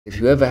If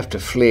you ever have to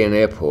flee an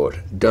airport,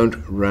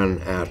 don't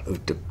run out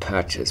of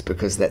departures,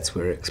 because that's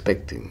where we're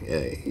expecting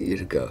you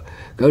to go.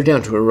 Go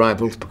down to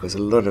arrivals, because a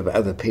lot of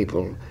other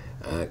people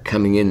are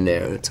coming in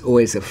there. It's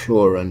always a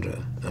floor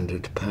under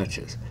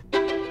departures.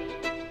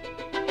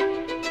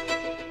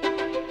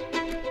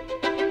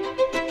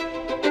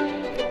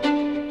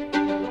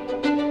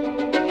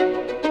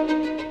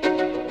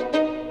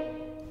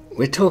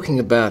 We're talking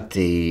about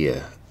the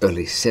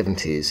early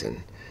 70s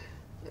and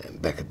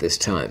back at this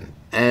time.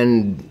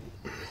 And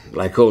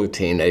like all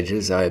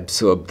teenagers, I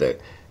absorbed the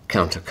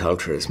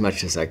counterculture as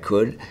much as I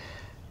could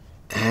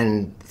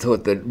and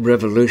thought that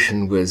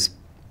revolution was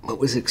what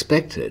was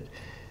expected,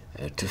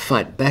 to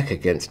fight back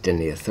against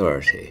any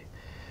authority.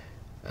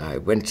 I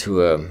went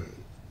to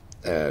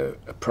a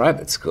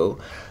private school,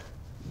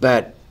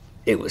 but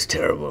it was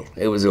terrible.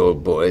 It was all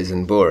boys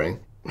and boring.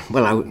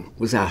 Well, I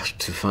was asked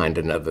to find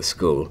another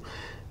school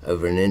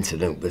over an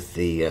incident with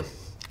the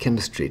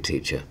chemistry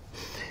teacher.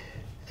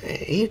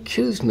 He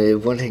accused me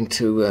of wanting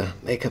to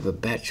make up a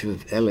batch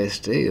of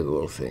LSD, of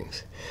all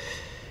things.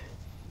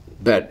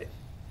 But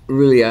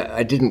really,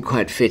 I didn't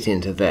quite fit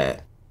into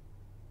that.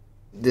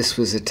 This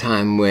was a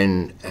time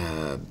when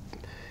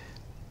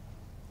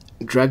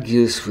drug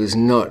use was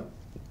not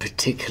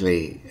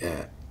particularly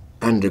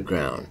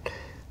underground.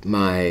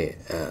 My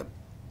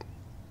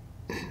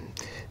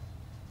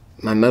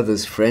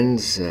mother's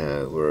friends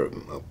were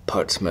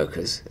pot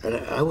smokers, and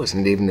I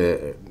wasn't even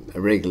a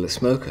regular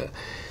smoker.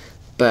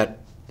 But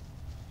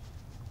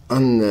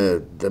on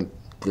the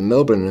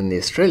Melbourne and the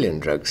Australian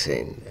drug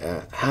scene,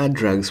 hard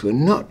drugs were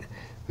not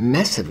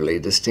massively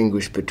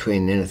distinguished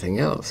between anything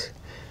else.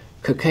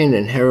 Cocaine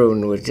and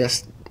heroin were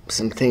just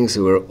some things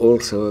that were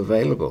also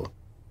available.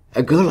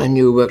 A girl I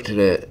knew worked at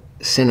a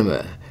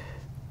cinema.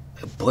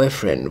 A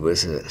boyfriend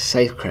was a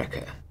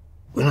safecracker.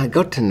 When I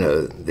got to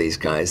know these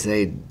guys,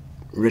 they'd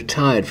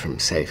retired from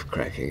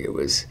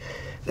safecracking.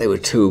 They were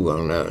too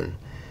well known.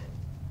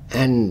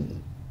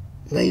 And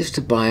they used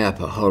to buy up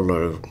a whole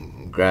lot of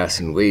grass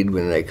and weed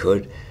when they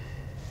could,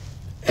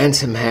 and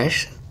some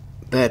hash,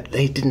 but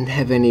they didn't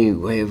have any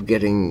way of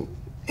getting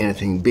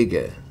anything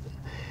bigger.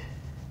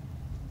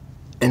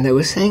 And they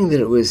were saying that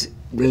it was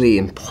really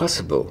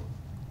impossible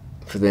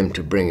for them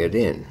to bring it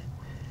in.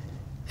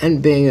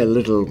 And being a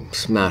little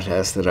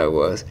smart-ass that I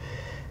was,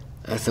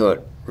 I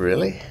thought,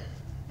 really?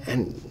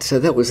 And so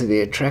that was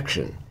the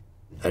attraction.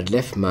 I'd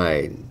left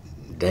my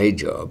day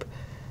job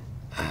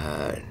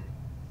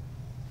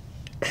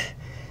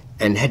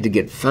and had to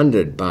get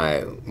funded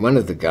by one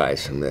of the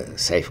guys from the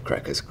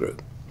safecrackers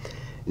group.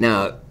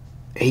 Now,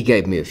 he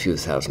gave me a few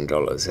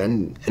 $1,000s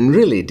and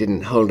really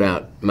didn't hold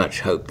out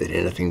much hope that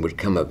anything would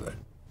come of it.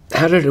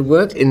 How did it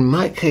work? In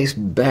my case,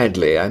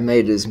 badly. I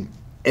made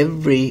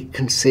every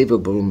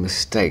conceivable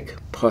mistake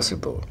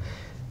possible.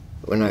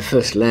 When I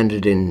first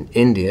landed in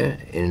India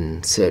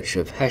in search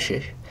of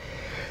hashish,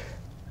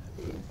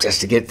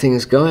 just to get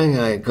things going,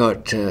 I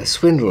got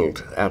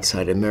swindled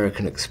outside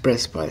American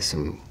Express by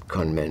some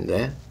con men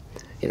there,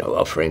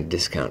 offering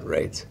discount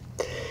rates.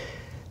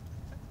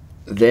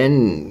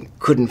 Then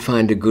couldn't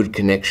find a good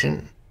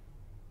connection.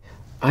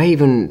 I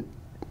even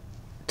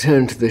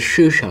turned to the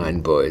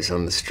shoeshine boys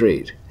on the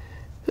street,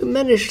 who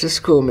managed to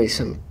score me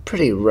some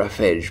pretty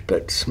rough-edged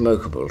but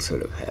smokable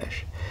sort of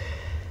hash.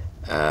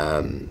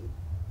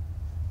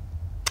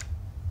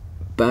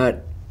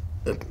 But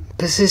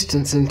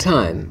persistence and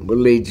time will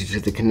lead you to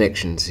the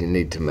connections you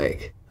need to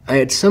make. I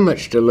had so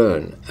much to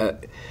learn.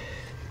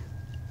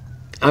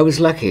 I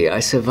was lucky. I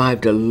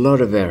survived a lot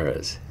of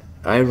errors.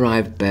 I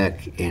arrived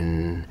back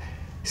in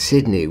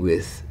Sydney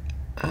with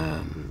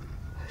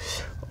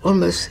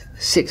almost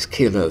 6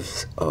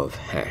 kilos of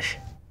hash.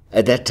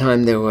 At that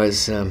time, they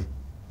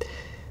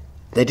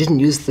didn't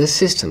use the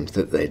systems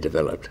that they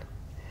developed.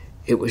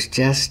 It was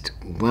just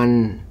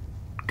one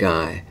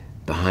guy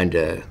behind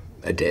a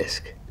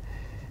desk.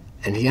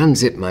 And he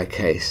unzipped my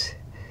case,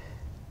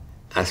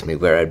 asked me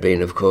where I'd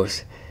been, of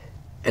course,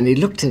 and he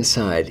looked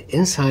inside.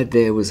 Inside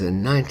there was a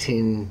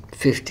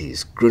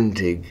 1950s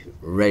Grundig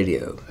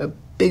radio, a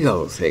big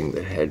old thing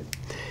that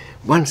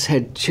once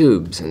had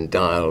tubes and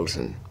dials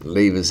and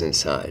levers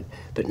inside,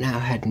 but now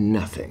had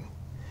nothing.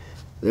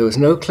 There was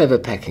no clever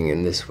packing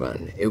in this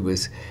one.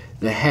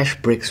 The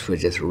hash bricks were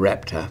just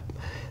wrapped up,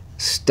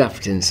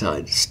 stuffed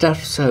inside,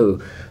 stuffed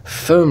so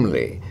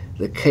firmly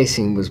the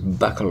casing was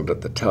buckled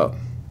at the top.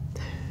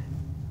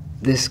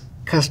 This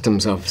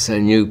customs officer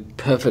knew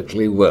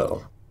perfectly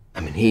well.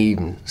 He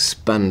even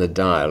spun the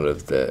dial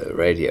of the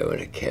radio and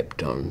it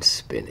kept on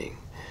spinning.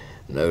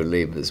 No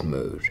levers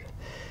moved.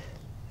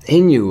 He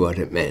knew what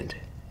it meant.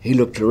 He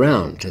looked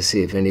around to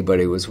see if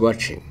anybody was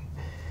watching,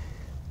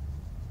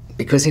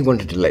 because he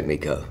wanted to let me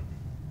go.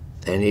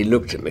 And he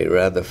looked at me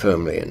rather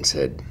firmly and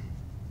said,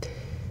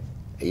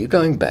 "Are you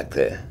going back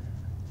there?"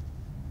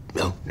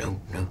 No.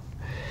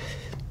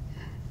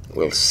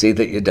 "We'll see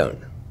that you don't.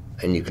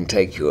 And you can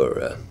take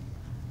your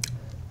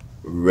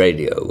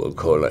radio, we'll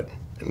call it,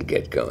 and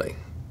get going."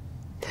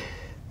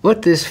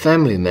 What this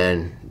family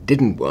man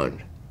didn't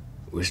want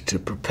was to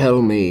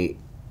propel me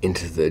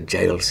into the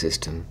jail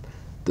system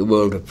the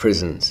world of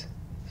prisons.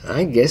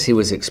 I guess he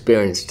was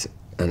experienced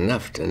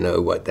enough to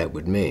know what that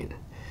would mean.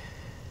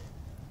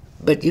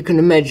 But you can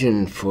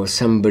imagine for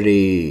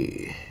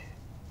somebody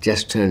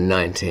just turned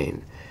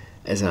 19,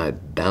 as I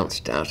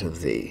bounced out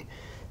of the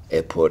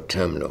airport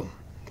terminal,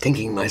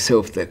 thinking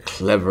myself the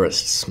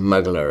cleverest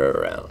smuggler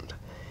around.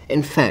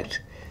 In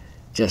fact,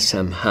 just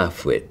some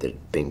half-wit that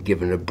had been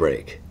given a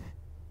break.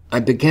 I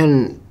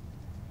began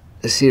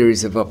a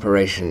series of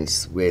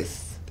operations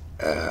with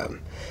a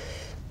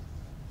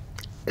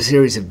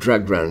series of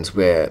drug runs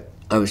where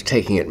I was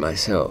taking it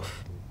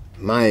myself.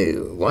 My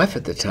wife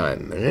at the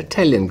time, an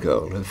Italian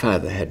girl, her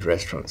father had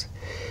restaurants,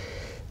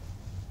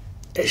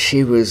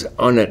 she was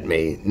on at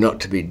me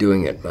not to be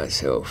doing it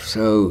myself,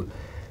 so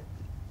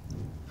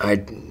I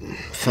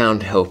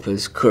found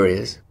helpers,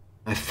 couriers.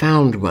 I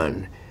found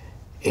one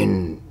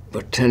in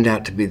what turned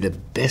out to be the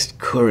best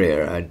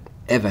courier I'd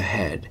ever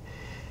had.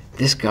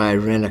 This guy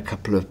ran a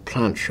couple of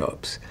plant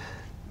shops,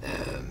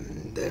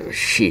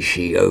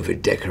 shishi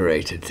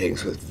over-decorated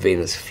things with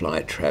Venus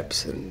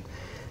flytraps and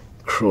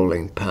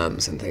crawling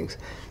palms and things.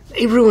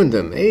 He ruined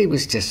them. He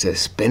was just a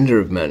spender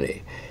of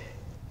money.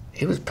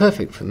 He was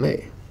perfect for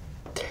me.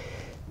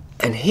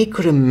 And he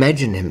could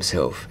imagine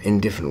himself in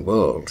different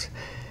worlds.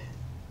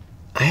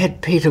 I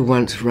had Peter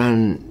once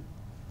run,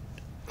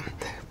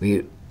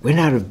 we went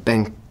out of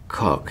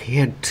Bangkok. He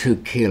had 2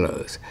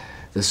 kilos.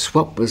 The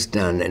swap was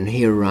done and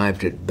he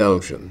arrived at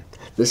Belgium.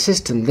 The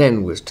system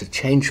then was to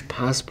change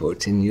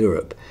passports in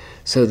Europe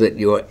so that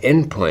your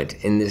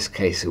endpoint, in this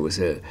case it was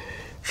a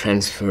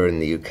transfer in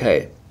the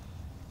UK,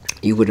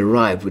 you would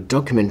arrive with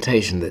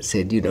documentation that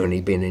said you'd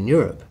only been in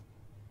Europe.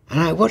 And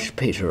I watched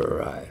Peter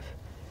arrive.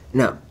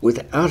 Now,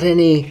 without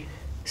any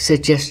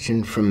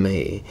suggestion from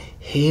me,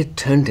 he had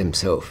turned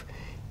himself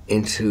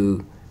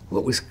into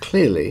what was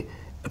clearly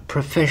a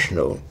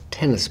professional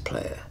tennis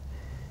player.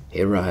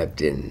 He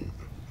arrived in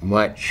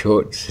white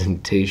shorts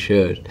and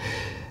t-shirt,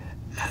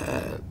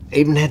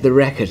 even had the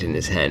racket in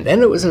his hand,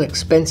 and it was an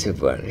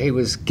expensive one. He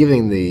was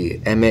giving the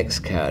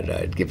Amex card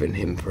I'd given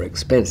him for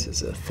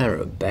expenses, a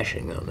thorough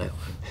bashing on that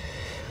one.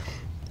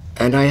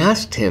 And I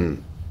asked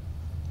him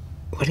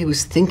what he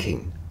was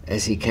thinking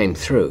as he came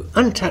through,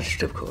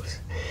 untouched, of course.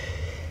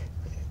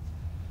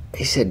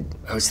 He said,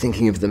 I was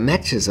thinking of the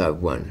matches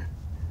I've won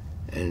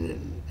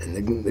and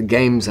the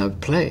games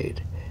I've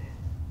played.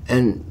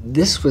 And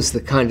this was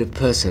the kind of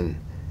person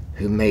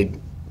who made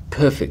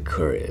perfect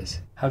couriers.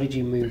 How did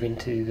you move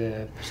into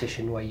the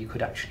position where you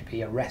could actually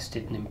be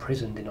arrested and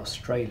imprisoned in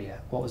Australia?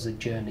 What was the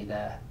journey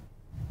there?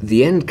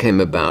 The end came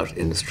about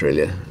in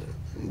Australia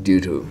due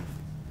to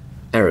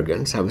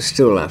arrogance. I was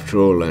still, after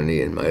all,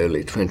 only in my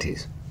early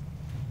 20s.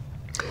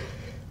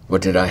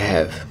 What did I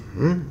have?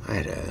 I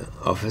had an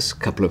office, a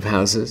couple of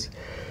houses,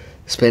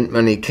 spent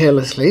money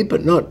carelessly,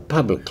 but not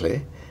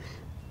publicly.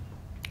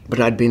 But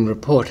I'd been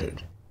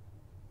reported.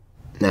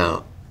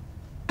 Now,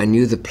 I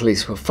knew the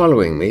police were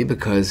following me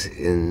because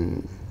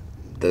in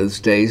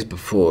those days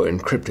before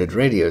encrypted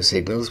radio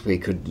signals, we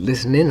could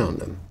listen in on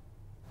them.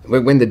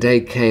 When the day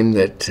came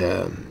that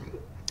I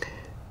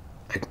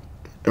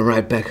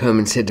arrived back home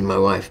and said to my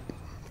wife,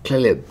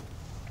 clearly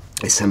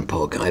there's some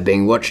poor guy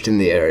being watched in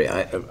the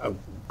area. I'll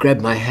grab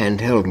my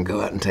handheld and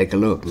go out and take a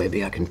look.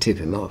 Maybe I can tip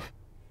him off.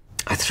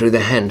 I threw the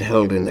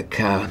handheld in the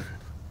car,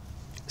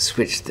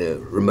 switched the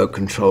remote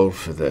control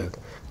for the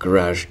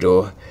garage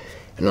door,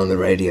 and on the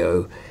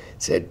radio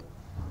said,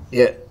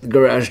 yeah, the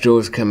garage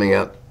door's coming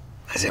up.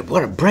 I said,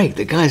 what a break,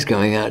 the guy's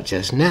going out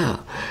just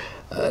now.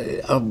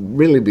 I'll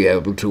really be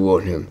able to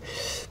warn him.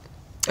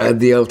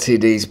 The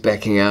LTD's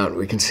backing out,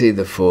 we can see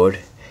the Ford.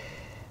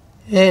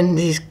 And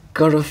he's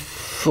got a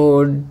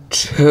Ford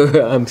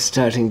too. I'm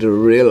starting to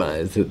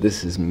realize that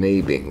this is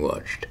me being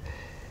watched.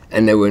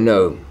 And there were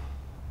no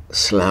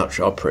slouch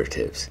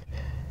operatives.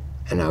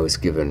 And I was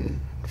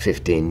given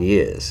 15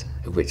 years,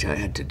 of which I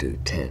had to do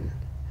 10.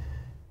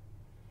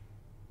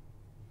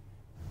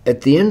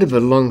 At the end of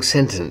a long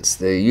sentence,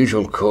 the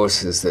usual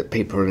course is that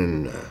people are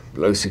in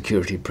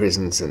low-security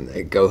prisons and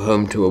they go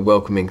home to a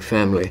welcoming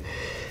family.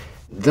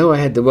 Though I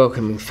had the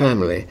welcoming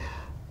family,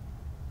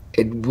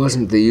 it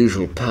wasn't the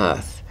usual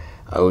path.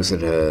 I was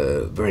at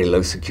a very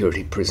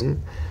low-security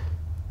prison,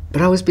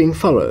 but I was being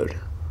followed.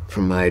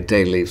 From my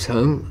day leaves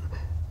home,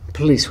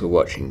 police were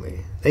watching me.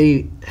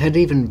 They had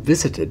even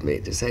visited me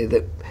to say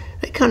that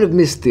they kind of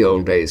missed the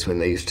old days when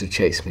they used to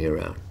chase me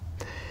around.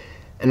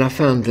 And I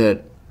found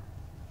that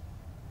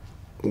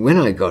when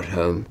I got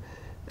home,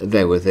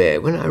 they were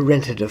there. When I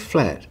rented a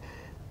flat,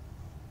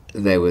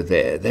 they were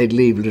there. They'd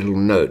leave little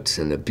notes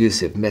and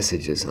abusive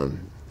messages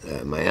on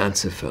my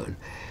answer phone.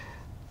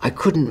 I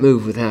couldn't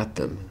move without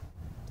them,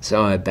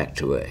 so I backed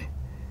away.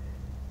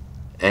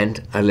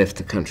 And I left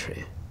the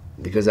country,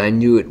 because I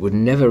knew it would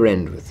never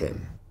end with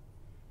them.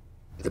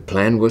 The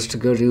plan was to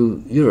go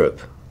to Europe,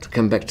 to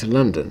come back to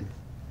London.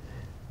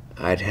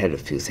 I'd had a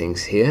few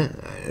things here.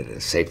 I had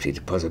a safety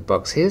deposit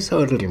box here, so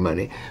a little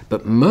money.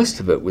 But most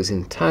of it was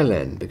in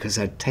Thailand, because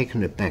I'd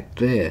taken it back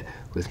there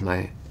with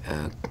my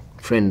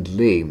friend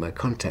Lee, my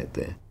contact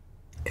there.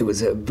 It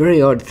was a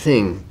very odd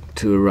thing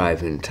to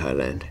arrive in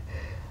Thailand.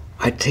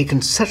 I'd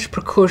taken such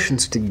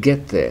precautions to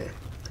get there.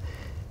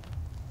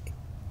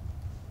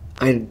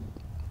 I had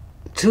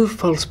 2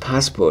 false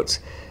passports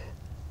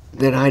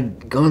that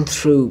I'd gone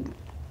through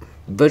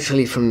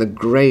virtually from the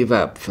grave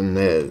up, from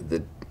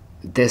the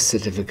death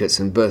certificates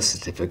and birth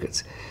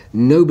certificates.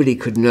 Nobody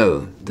could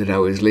know that I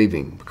was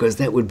leaving, because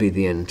that would be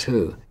the end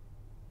too.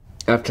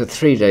 After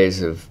 3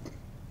 days of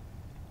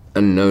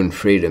unknown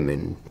freedom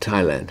in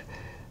Thailand,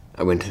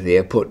 I went to the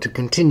airport to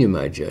continue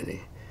my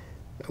journey.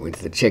 I went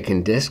to the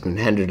check-in desk and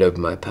handed over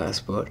my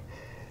passport.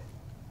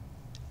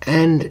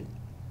 And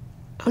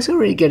I was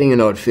already getting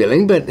an odd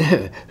feeling, but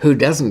who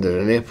doesn't at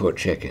an airport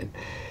check-in?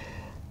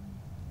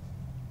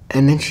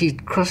 And then she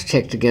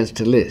cross-checked against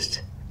a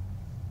list.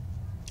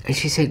 And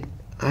she said,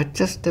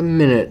 just a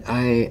minute,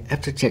 I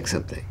have to check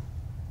something.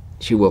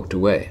 She walked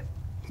away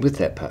with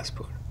that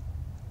passport.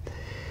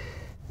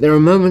 There are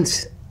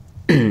moments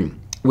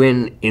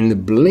when, in the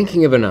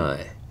blinking of an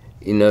eye,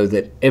 you know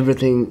that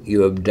everything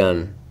you have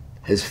done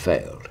has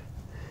failed.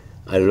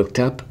 I looked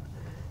up.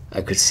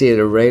 I could see at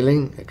a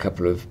railing a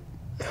couple of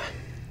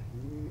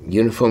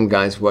uniformed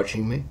guys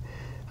watching me.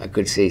 I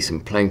could see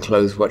some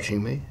plainclothes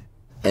watching me,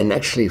 and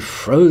actually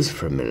froze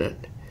for a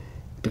minute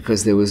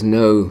because there was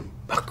no,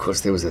 of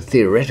course there was a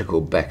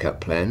theoretical backup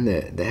plan,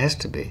 there has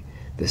to be,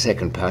 the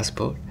second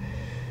passport.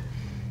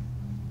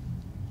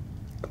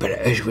 But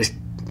it was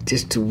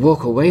just to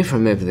walk away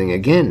from everything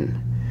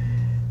again.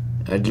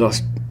 I'd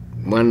lost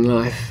one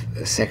life,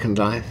 a second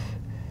life,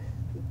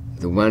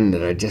 the one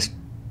that I just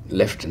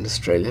left in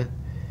Australia.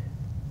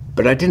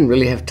 But I didn't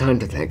really have time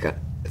to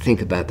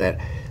think about that.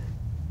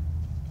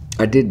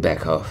 I did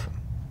back off.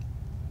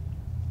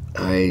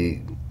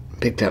 I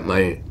picked up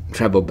my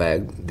travel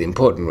bag, the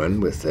important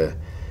one, with the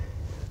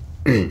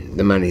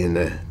money and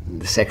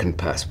the second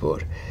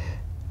passport,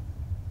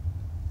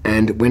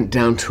 and went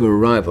down to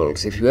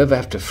arrivals. If you ever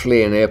have to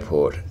flee an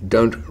airport,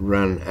 don't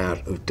run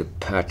out of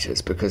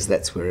departures, because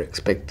that's where we're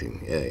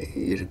expecting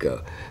you to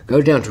go.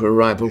 Go down to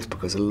arrivals,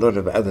 because a lot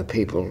of other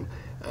people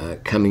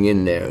coming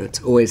in there.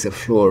 It's always a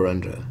floor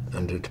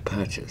under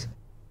departures.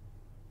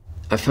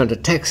 I found a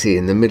taxi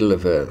in the middle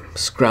of a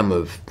scrum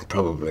of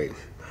probably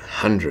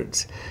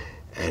hundreds,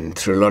 and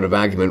through a lot of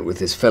argument with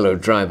his fellow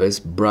drivers,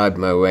 bribed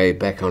my way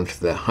back onto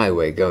the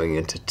highway going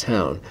into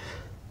town.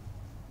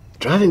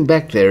 Driving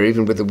back there,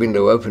 even with the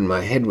window open,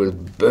 my head was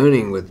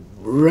burning with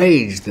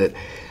rage that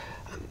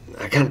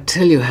I can't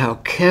tell you how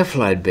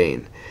careful I'd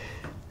been.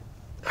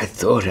 I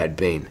thought I'd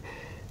been,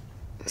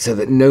 so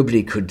that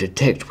nobody could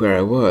detect where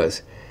I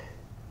was.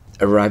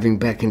 Arriving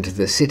back into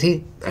the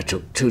city, I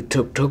took 2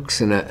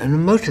 tuk-tuks and a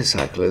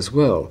motorcycle as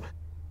well.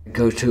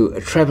 Go to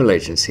a travel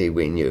agency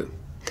we knew.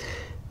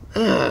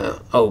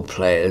 Old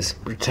players,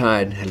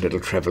 retired, had a little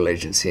travel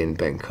agency in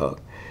Bangkok.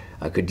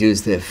 I could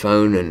use their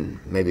phone and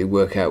maybe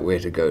work out where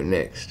to go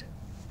next.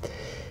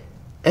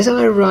 As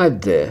I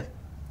arrived there,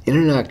 in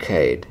an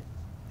arcade,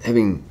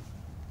 having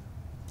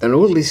done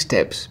all these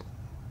steps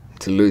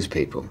to lose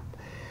people,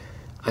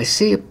 I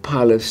see a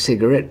pile of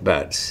cigarette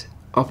butts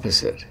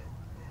opposite.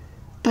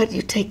 But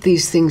you take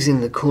these things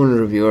in the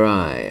corner of your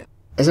eye.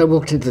 As I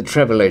walked into the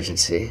travel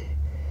agency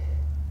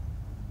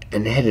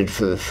and headed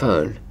for the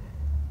phone,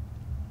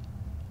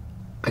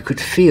 I could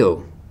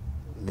feel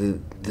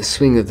the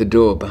swing of the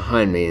door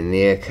behind me and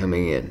the air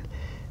coming in,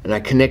 and I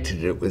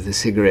connected it with the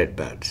cigarette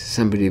butt.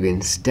 Somebody had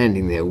been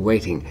standing there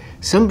waiting.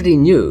 Somebody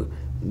knew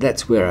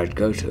that's where I'd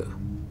go to.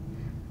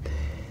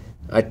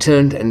 I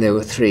turned and there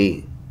were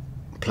 3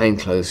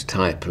 plainclothes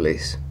Thai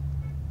police.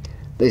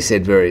 They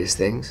said various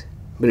things,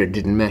 but it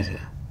didn't matter.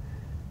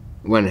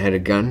 One had a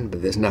gun,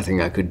 but there's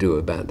nothing I could do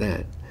about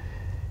that.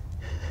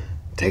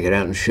 Take it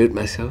out and shoot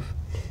myself?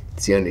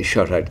 It's the only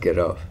shot I'd get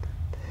off.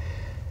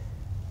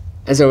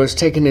 As I was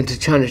taken into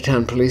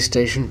Chinatown police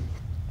station,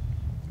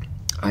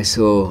 I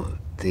saw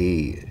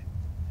the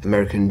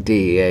American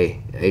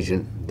DEA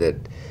agent that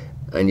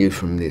I knew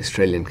from the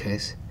Australian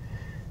case,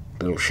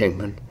 Bill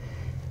Schenkman,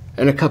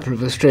 and a couple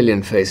of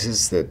Australian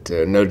faces that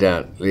no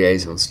doubt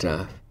liaison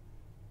staff.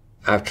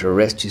 After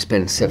arrest, you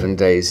spend 7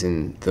 days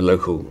in the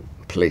local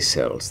police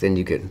cells. Then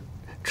you get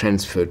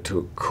transferred to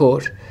a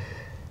court,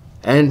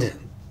 and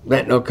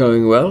that not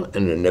going well,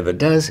 and it never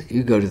does,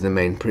 you go to the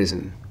main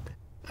prison.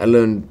 I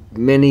learned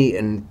many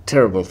and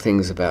terrible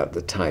things about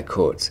the Thai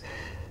courts,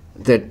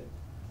 that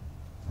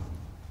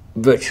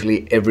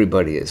virtually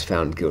everybody is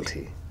found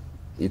guilty.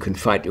 You can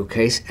fight your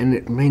case, and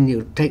it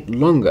may take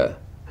longer,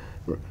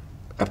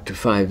 up to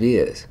 5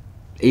 years.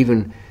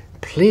 Even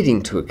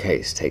pleading to a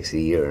case takes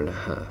 1.5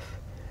 years,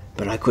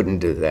 but I couldn't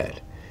do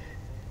that.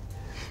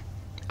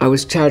 I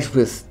was charged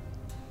with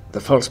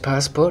the false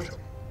passport,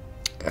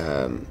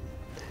 the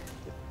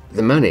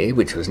money,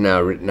 which was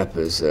now written up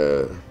as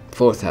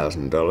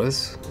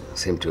 $4,000,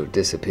 seemed to have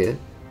disappeared,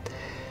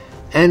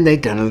 and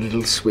they'd done a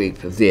little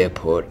sweep of the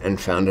airport and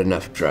found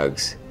enough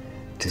drugs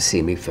to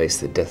see me face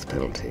the death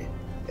penalty.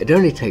 It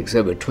only takes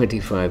over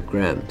 25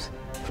 grams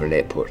for an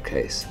airport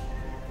case,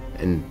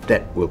 and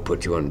that will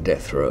put you on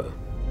death row.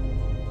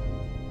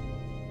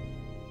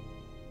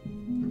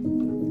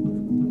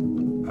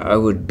 I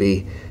would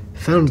be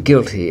found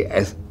guilty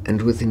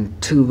and within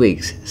 2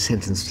 weeks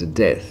sentenced to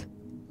death.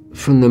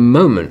 From the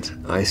moment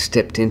I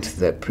stepped into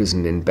that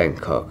prison in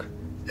Bangkok,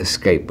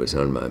 escape was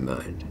on my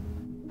mind.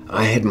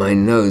 I had my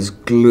nose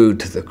glued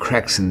to the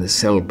cracks in the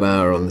cell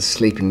bar on the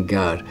sleeping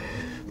guard,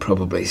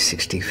 probably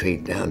 60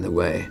 feet down the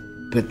way.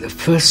 But the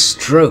first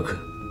stroke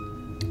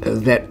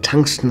of that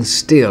tungsten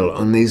steel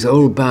on these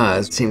old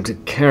bars seemed to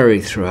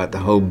carry throughout the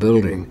whole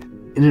building.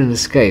 In an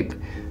escape,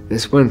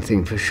 there's one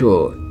thing for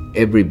sure: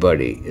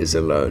 everybody is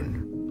alone.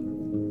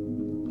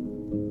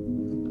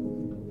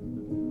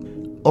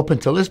 Up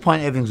until this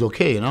point, everything's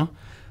okay, you know?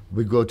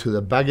 We go to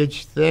the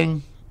baggage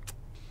thing,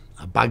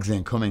 our bags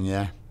ain't coming,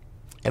 yeah?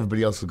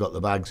 Everybody else has got the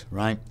bags,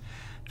 right?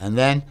 And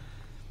then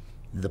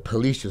the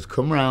police just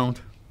come round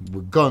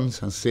with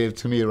guns and say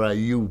to me, right,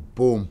 you,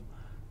 boom,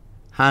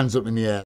 hands up in the air.